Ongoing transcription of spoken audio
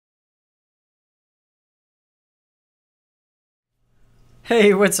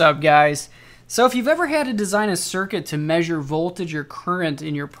Hey, what's up guys? So if you've ever had to design a circuit to measure voltage or current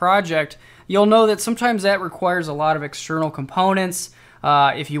in your project, you'll know that sometimes that requires a lot of external components.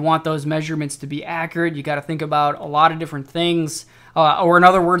 If you want those measurements to be accurate, you got to think about a lot of different things, or in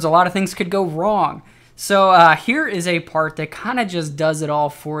other words, a lot of things could go wrong. So here is a part that kind of just does it all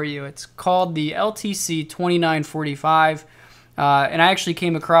for you. It's called the LTC2945, and I actually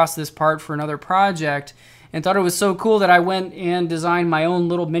came across this part for another project and thought it was so cool that I went and designed my own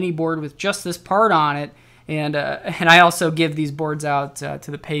little mini board with just this part on it. And I also give these boards out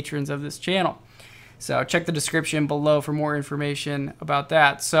to the patrons of this channel. So check the description below for more information about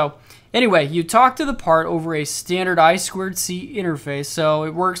that. So anyway, you talk to the part over a standard I2C interface. So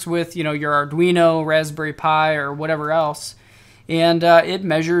it works with, your Arduino, Raspberry Pi, or whatever else. And it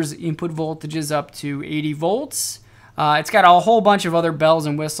measures input voltages up to 80 volts. It's got a whole bunch of other bells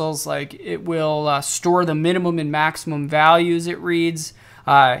and whistles, like it will store the minimum and maximum values it reads.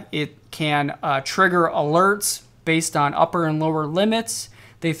 It can trigger alerts based on upper and lower limits.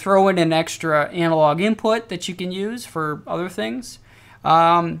 They throw in an extra analog input that you can use for other things.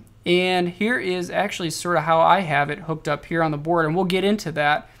 And here is actually sort of how I have it hooked up here on the board, and we'll get into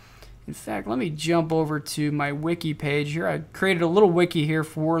that. In fact, let me jump over to my wiki page here. I created a little wiki here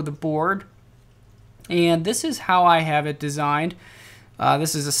for the board. And this is how I have it designed.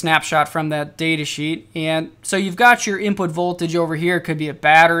 This is a snapshot from that data sheet. And so you've got your input voltage over here. It could be a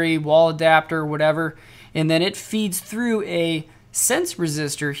battery, wall adapter, whatever. And then it feeds through a sense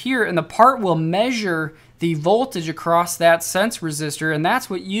resistor here. And the part will measure the voltage across that sense resistor. And that's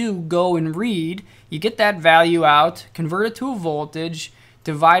what you go and read. You get that value out, convert it to a voltage,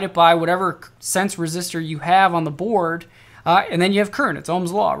 divide it by whatever sense resistor you have on the board. And then you have current. It's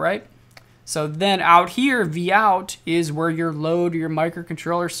Ohm's law, right? So then out here, V out is where your load or your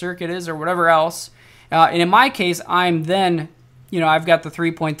microcontroller circuit is or whatever else. And in my case, I'm then, I've got the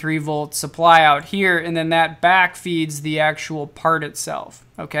 3.3 volt supply out here, and then that back feeds the actual part itself,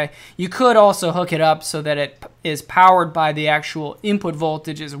 okay? You could also hook it up so that it is powered by the actual input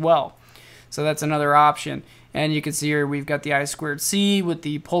voltage as well. So that's another option. And you can see here we've got the I2C with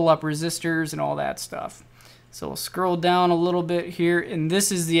the pull-up resistors and all that stuff. So we'll scroll down a little bit here, and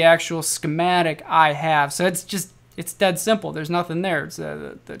this is the actual schematic I have. So it's dead simple. There's nothing there. It's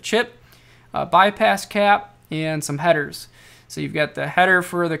the chip, bypass cap, and some headers. So you've got the header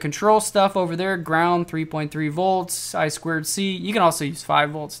for the control stuff over there, ground 3.3 volts, I2C. You can also use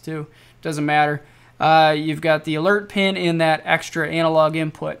 5 volts too. Doesn't matter. You've got the alert pin and that extra analog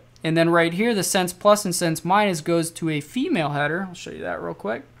input. And then right here, the sense plus and sense minus goes to a female header. I'll show you that real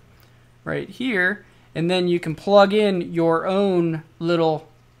quick. Right here. And then you can plug in your own little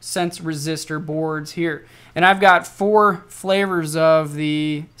sense resistor boards here. And I've got 4 flavors of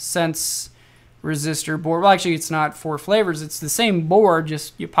the sense resistor board. Well, actually, it's not 4 flavors. It's the same board,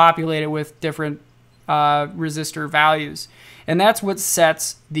 just you populate it with different resistor values. And that's what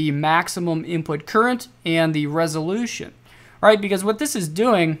sets the maximum input current and the resolution, right? Because what this is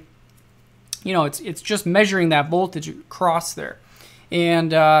doing, it's just measuring that voltage across there.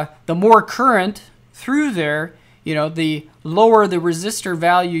 And the more current through there, the lower the resistor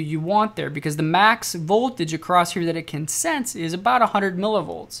value you want there, because the max voltage across here that it can sense is about 100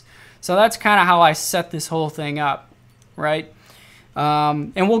 millivolts. So that's kind of how I set this whole thing up, right?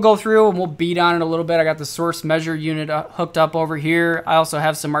 And we'll go through and we'll beat on it a little bit. I got the source measure unit hooked up over here. I also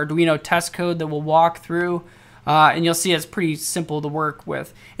have some Arduino test code that we'll walk through, and you'll see it's pretty simple to work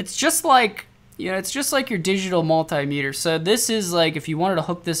with. It's just like, it's just like your digital multimeter. So this is like if you wanted to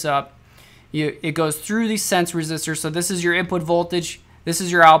hook this up, it goes through the sense resistor. So this is your input voltage. This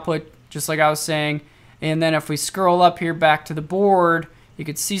is your output, just like I was saying. And then if we scroll up here back to the board, you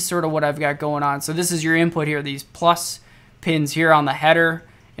can see sort of what I've got going on. So this is your input here, these plus pins here on the header.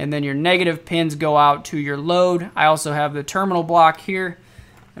 And then your negative pins go out to your load. I also have the terminal block here.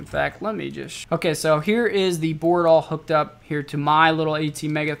 In fact, let me just... Okay, so here is the board all hooked up here to my little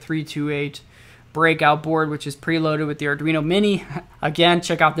ATmega 328 breakout board, which is preloaded with the Arduino Mini. Again,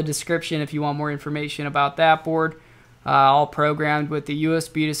 check out the description if you want more information about that board. All programmed with the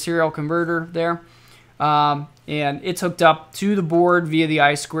USB to serial converter there. And it's hooked up to the board via the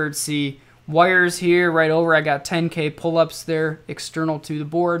I2C wires here right over. I got 10K pull-ups there external to the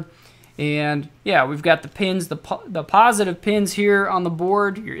board. And yeah, we've got the pins, the positive pins here on the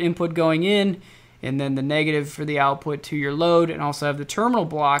board, your input going in, and then the negative for the output to your load, and also have the terminal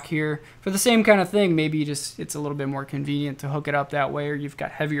block here for the same kind of thing. Maybe it's a little bit more convenient to hook it up that way, or you've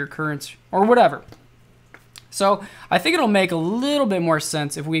got heavier currents or whatever. So I think it'll make a little bit more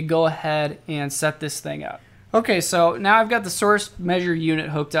sense if we go ahead and set this thing up. Okay, so now I've got the source measure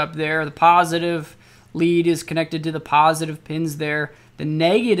unit hooked up there. The positive lead is connected to the positive pins there. The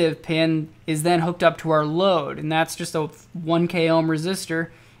negative pin is then hooked up to our load, and that's just a 1K ohm resistor,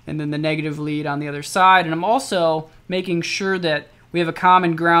 and then the negative lead on the other side. And I'm also making sure that we have a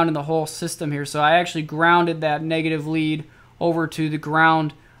common ground in the whole system here. So I actually grounded that negative lead over to the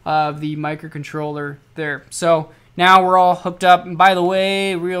ground of the microcontroller there. So now we're all hooked up. And by the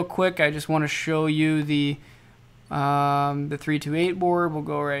way, real quick, I just want to show you the 328 board. We'll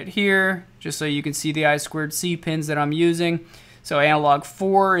go right here, just so you can see the I2C pins that I'm using. So analog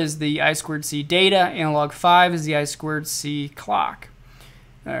 4 is the I2C data, analog 5 is the I2C clock.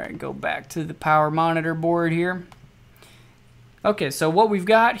 All right, go back to the power monitor board here. Okay, so what we've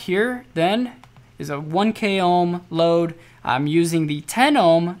got here then is a 1K ohm load. I'm using the 10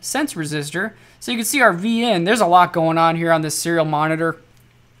 ohm sense resistor. So you can see our V in. There's a lot going on here on this serial monitor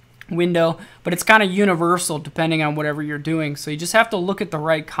window, but it's kind of universal depending on whatever you're doing. So you just have to look at the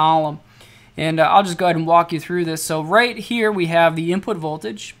right column. And I'll just go ahead and walk you through this. So right here we have the input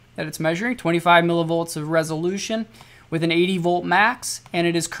voltage that it's measuring, 25 millivolts of resolution with an 80 volt max, and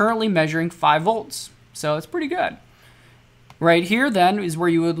it is currently measuring 5 volts. So it's pretty good. Right here then is where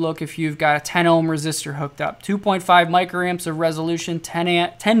you would look if you've got a 10 ohm resistor hooked up. 2.5 microamps of resolution,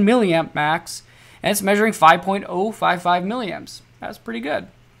 10 milliamp max, and it's measuring 5.055 milliamps. That's pretty good.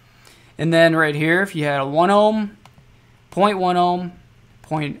 And then right here, if you had a 1 ohm, 0.1 ohm,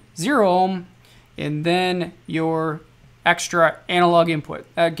 0.0 ohm, and then your extra analog input,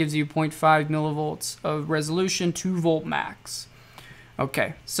 that gives you 0.5 millivolts of resolution, 2 volt max.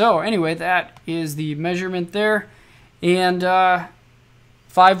 Okay, so anyway, that is the measurement there. And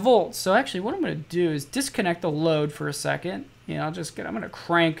 5 volts. So actually what I'm going to do is disconnect the load for a second. And I'm going to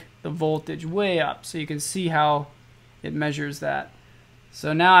crank the voltage way up so you can see how it measures that.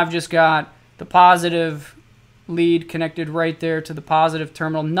 So now I've just got the positive lead connected right there to the positive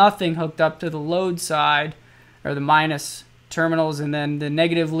terminal, nothing hooked up to the load side or the minus terminals, and then the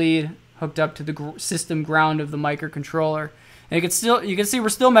negative lead hooked up to the system ground of the microcontroller. And you can see we're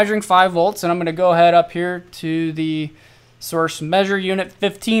still measuring 5 volts, and I'm going to go ahead up here to the source measure unit,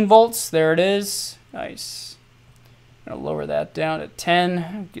 15 volts. There it is. Nice. I'm going to lower that down to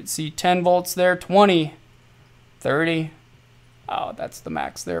 10. You can see 10 volts there, 20, 30. Oh, that's the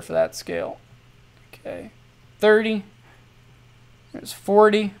max there for that scale. Okay, 30. There's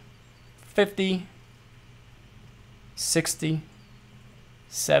 40, 50, 60,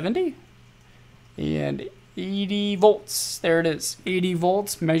 70, and 80 volts. There it is, 80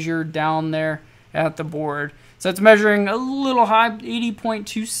 volts measured down there at the board. So it's measuring a little high,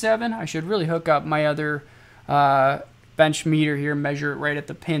 80.27. I should really hook up my other bench meter here, measure it right at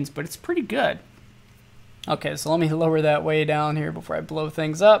the pins, but it's pretty good. Okay, so let me lower that way down here before I blow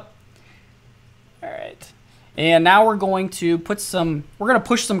things up. All right. And now we're going to push some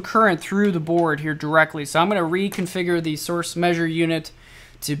current through the board here directly. So I'm going to reconfigure the source measure unit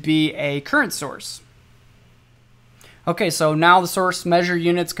to be a current source. Okay, so now the source measure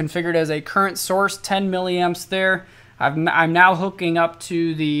unit's configured as a current source, 10 milliamps there. I'm now hooking up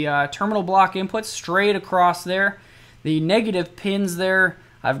to the terminal block input straight across there. The negative pins there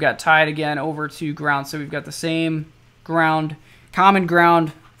I've got tied again over to ground, so we've got the same ground, common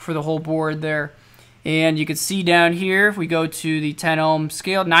ground for the whole board there. And you can see down here, if we go to the 10 ohm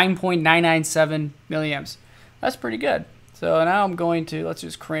scale, 9.997 milliamps. That's pretty good. So now I'm going to, let's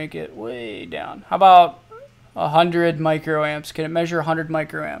just crank it way down. How about 100 microamps? Can it measure 100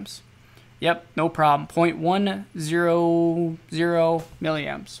 microamps? Yep, no problem. 0.100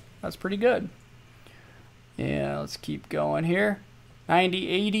 milliamps. That's pretty good. Yeah, let's keep going here. 90,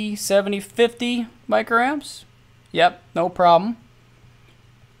 80, 70, 50 microamps. Yep, no problem.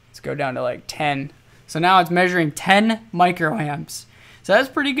 Let's go down to like 10. So now it's measuring 10 microamps. So that's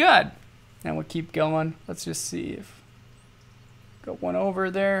pretty good. And we'll keep going. Let's just see if got one over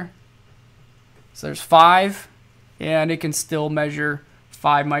there. So there's 5, and it can still measure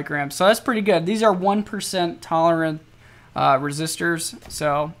 5 microamps. So that's pretty good. These are 1% tolerant resistors.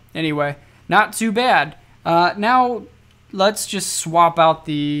 So anyway, not too bad. Now let's just swap out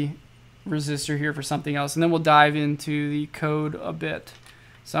the resistor here for something else, and then we'll dive into the code a bit.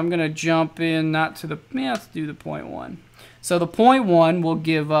 So I'm going to jump in, not to the, let's do the 0.1. So the 0.1 will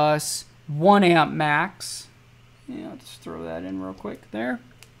give us 1 amp max. Yeah, I'll just throw that in real quick there.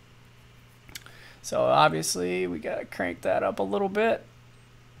 So obviously we got to crank that up a little bit.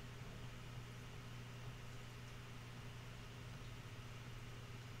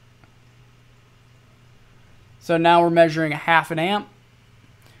 So now we're measuring a half an amp.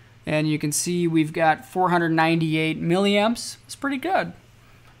 And you can see we've got 498 milliamps. It's pretty good.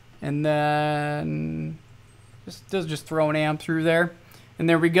 And then just throw an amp through there. And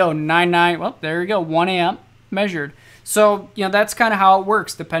there we go, well, there we go, 1 amp. measured. So, you know, that's kind of how it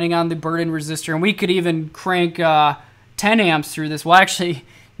works depending on the burden resistor. And we could even crank 10 amps through this. Well, actually,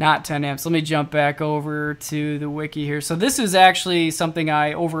 not 10 amps. Let me jump back over to the wiki here. So this is actually something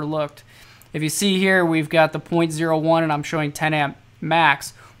I overlooked. If you see here, we've got the 0.01 and I'm showing 10 amp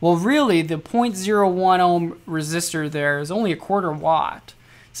max. Well, really, the 0.01 ohm resistor there is only a quarter watt.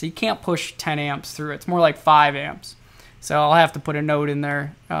 So you can't push 10 amps through it. It's more like 5 amps. So I'll have to put a note in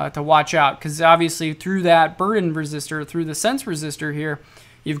there to watch out, because obviously through that burden resistor, through the sense resistor here,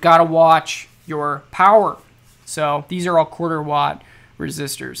 you've got to watch your power. So these are all quarter watt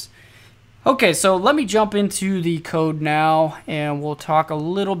resistors. Okay, so let me jump into the code now, and we'll talk a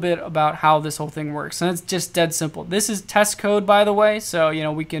little bit about how this whole thing works. And it's just dead simple. This is test code, by the way, so you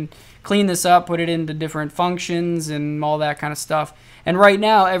know we can clean this up, put it into different functions and all that kind of stuff. And right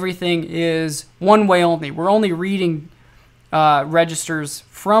now, everything is one way only. We're only reading registers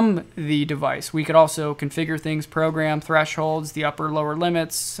from the device. We could also configure things, program thresholds, the upper lower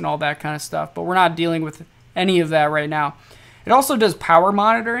limits, and all that kind of stuff, but we're not dealing with any of that right now. It also does power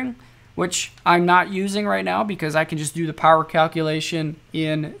monitoring, which I'm not using right now because I can just do the power calculation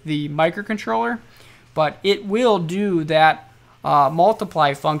in the microcontroller, but it will do that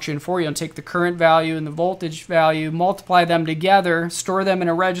multiply function for you and take the current value and the voltage value, multiply them together, store them in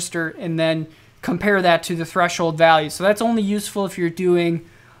a register, and then compare that to the threshold value. So that's only useful if you're doing,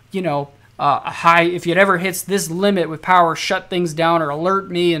 you know, if it ever hits this limit with power, shut things down or alert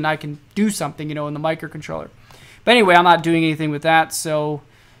me and I can do something, you know, in the microcontroller. But anyway, I'm not doing anything with that, so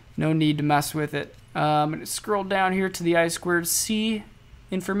no need to mess with it. I'm going to scroll down here to the I2C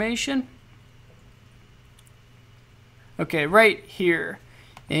information. Okay, right here.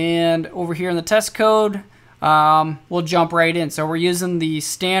 And over here in the test code, we'll jump right in. So we're using the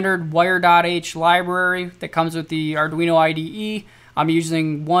standard wire.h library that comes with the Arduino IDE. I'm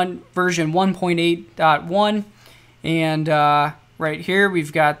using version 1.8.1. And right here,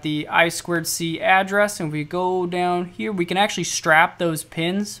 we've got the I2C address. And if we go down here, we can actually strap those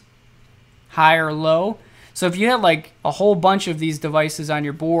pins high or low. So if you have like a whole bunch of these devices on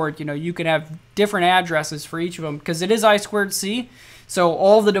your board, you know, you can have different addresses for each of them because it is I2C. So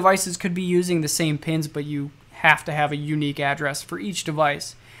all the devices could be using the same pins, but you have to have a unique address for each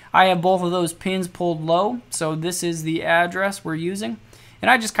device. I have both of those pins pulled low, so this is the address we're using.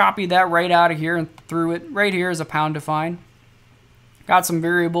 And I just copied that right out of here and threw it right here as a pound define. Got some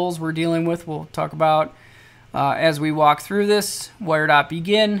variables we're dealing with. We'll talk about as we walk through this.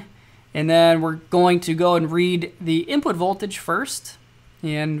 Wire.begin. And then we're going to go and read the input voltage first.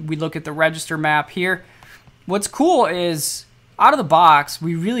 And we look at the register map here. What's cool is out of the box,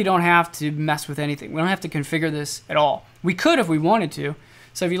 we really don't have to mess with anything. We don't have to configure this at all. We could if we wanted to.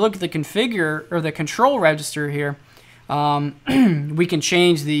 So if you look at the configure or the control register here, we can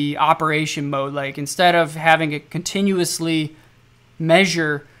change the operation mode. Like instead of having it continuously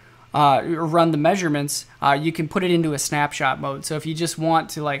measure or run the measurements, you can put it into a snapshot mode. So if you just want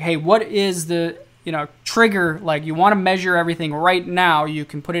to like, hey, what is the trigger, like you want to measure everything right now, you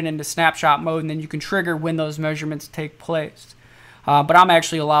can put it into snapshot mode and then you can trigger when those measurements take place. But I'm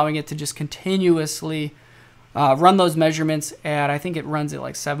actually allowing it to just continuously run those measurements at, I think it runs at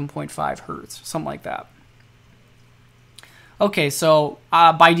like 7.5 hertz, something like that. Okay, so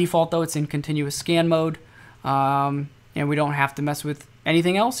by default though, it's in continuous scan mode, and we don't have to mess with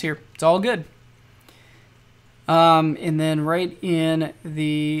anything else here. It's all good. And then right in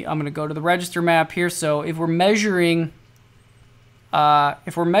the, I'm going to go to the register map here. So if we're measuring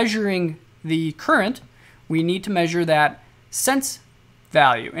the current, we need to measure that sense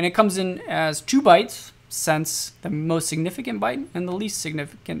value, and it comes in as 2 bytes. Sense, the most significant byte and the least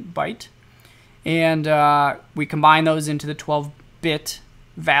significant byte, and we combine those into the 12-bit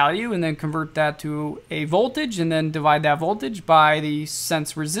value and then convert that to a voltage and then divide that voltage by the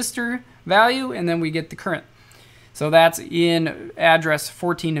sense resistor value, and then we get the current. So that's in address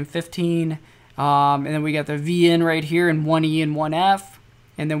 14 and 15, and then we got the VIN right here in 1E and 1F,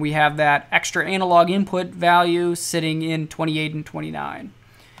 and then we have that extra analog input value sitting in 28 and 29.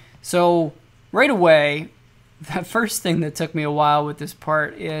 So right away, the first thing that took me a while with this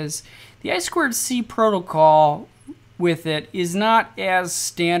part is the I2C protocol with it is not as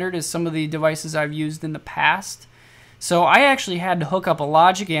standard as some of the devices I've used in the past. So I actually had to hook up a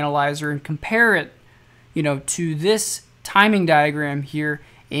logic analyzer and compare it, to this timing diagram here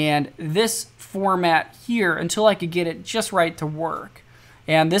and this format here until I could get it just right to work.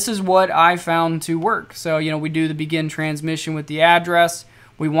 And this is what I found to work. So, we do the begin transmission with the address.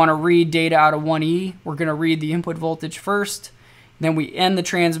 We want to read data out of 1E. We're going to read the input voltage first. Then we end the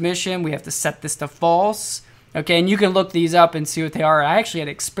transmission. We have to set this to false. Okay, and you can look these up and see what they are. I actually had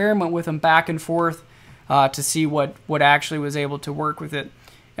to experiment with them back and forth to see what actually was able to work with it.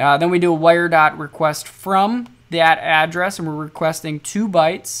 Then we do a wire.request from that address, and we're requesting 2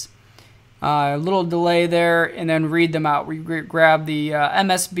 bytes. A little delay there, and then read them out. We grab the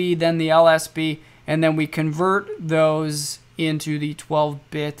MSB, then the LSB, and then we convert those into the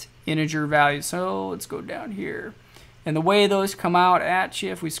 12-bit integer value. So let's go down here. And the way those come out at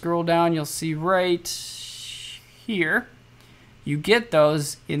you, if we scroll down, you'll see right here, you get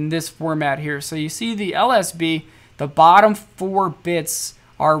those in this format here. So you see the LSB, the bottom 4 bits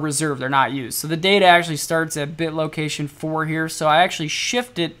are reserved. They're not used. So the data actually starts at bit location 4 here. So I actually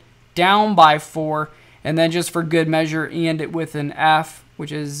shift it down by 4, and then just for good measure, and it with an F,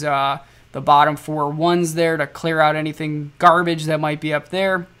 which is the bottom 4 ones there to clear out anything garbage that might be up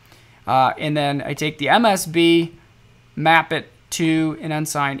there. And then I take the MSB, map it to an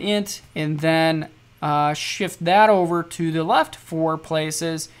unsigned int, and then shift that over to the left 4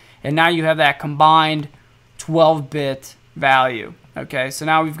 places, and now you have that combined 12-bit value. Okay, so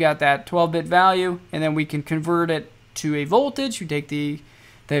now we've got that 12-bit value, and then we can convert it to a voltage. We take the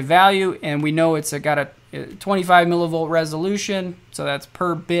value, and we know it's got a 25 millivolt resolution, so that's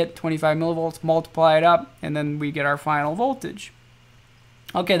per bit 25 millivolts, multiply it up, and then we get our final voltage.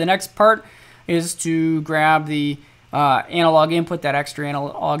 Okay, the next part is to grab the analog input, that extra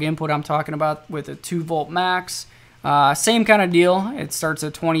analog input I'm talking about with a 2-volt max. Same kind of deal. It starts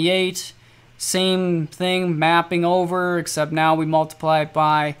at 28. Same thing, mapping over, except now we multiply it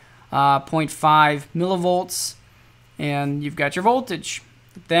by 0.5 millivolts, and you've got your voltage.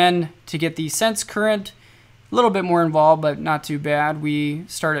 Then to get the sense current, a little bit more involved, but not too bad. We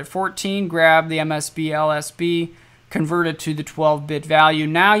start at 14, grab the MSB, LSB, convert it to the 12-bit value.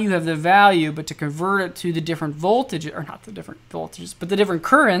 Now you have the value, but to convert it to the different voltages, or not the different voltages, but the different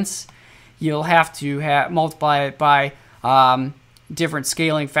currents, you'll have to multiply it by different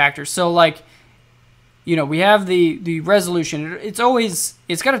scaling factors. So like, you know, we have the resolution. It's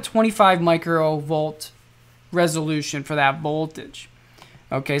got a 25 microvolt resolution for that voltage.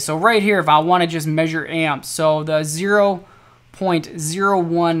 Okay, so right here, if I want to just measure amps, so the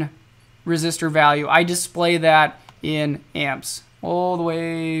 0.01 resistor value, I display that in amps all the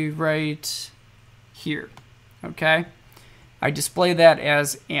way right here. Okay, I display that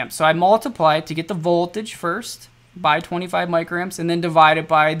as amps. So I multiply it to get the voltage first by 25 microamps, and then divide it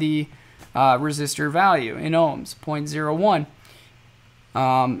by the resistor value in ohms, 0.01.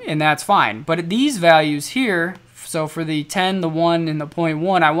 And that's fine. But at these values here, so for the 10, the 1, and the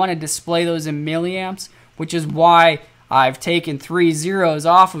 0.1, I want to display those in milliamps, which is why I've taken 3 zeros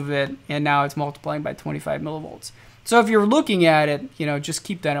off of it, and now it's multiplying by 25 millivolts. So if you're looking at it, you know, just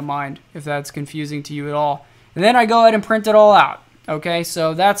keep that in mind if that's confusing to you at all. And then I go ahead and print it all out. Okay,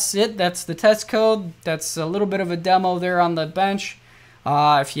 so that's it. That's the test code. That's a little bit of a demo there on the bench.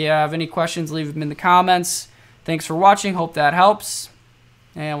 If you have any questions, leave them in the comments. Thanks for watching. Hope that helps,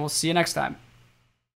 and we'll see you next time.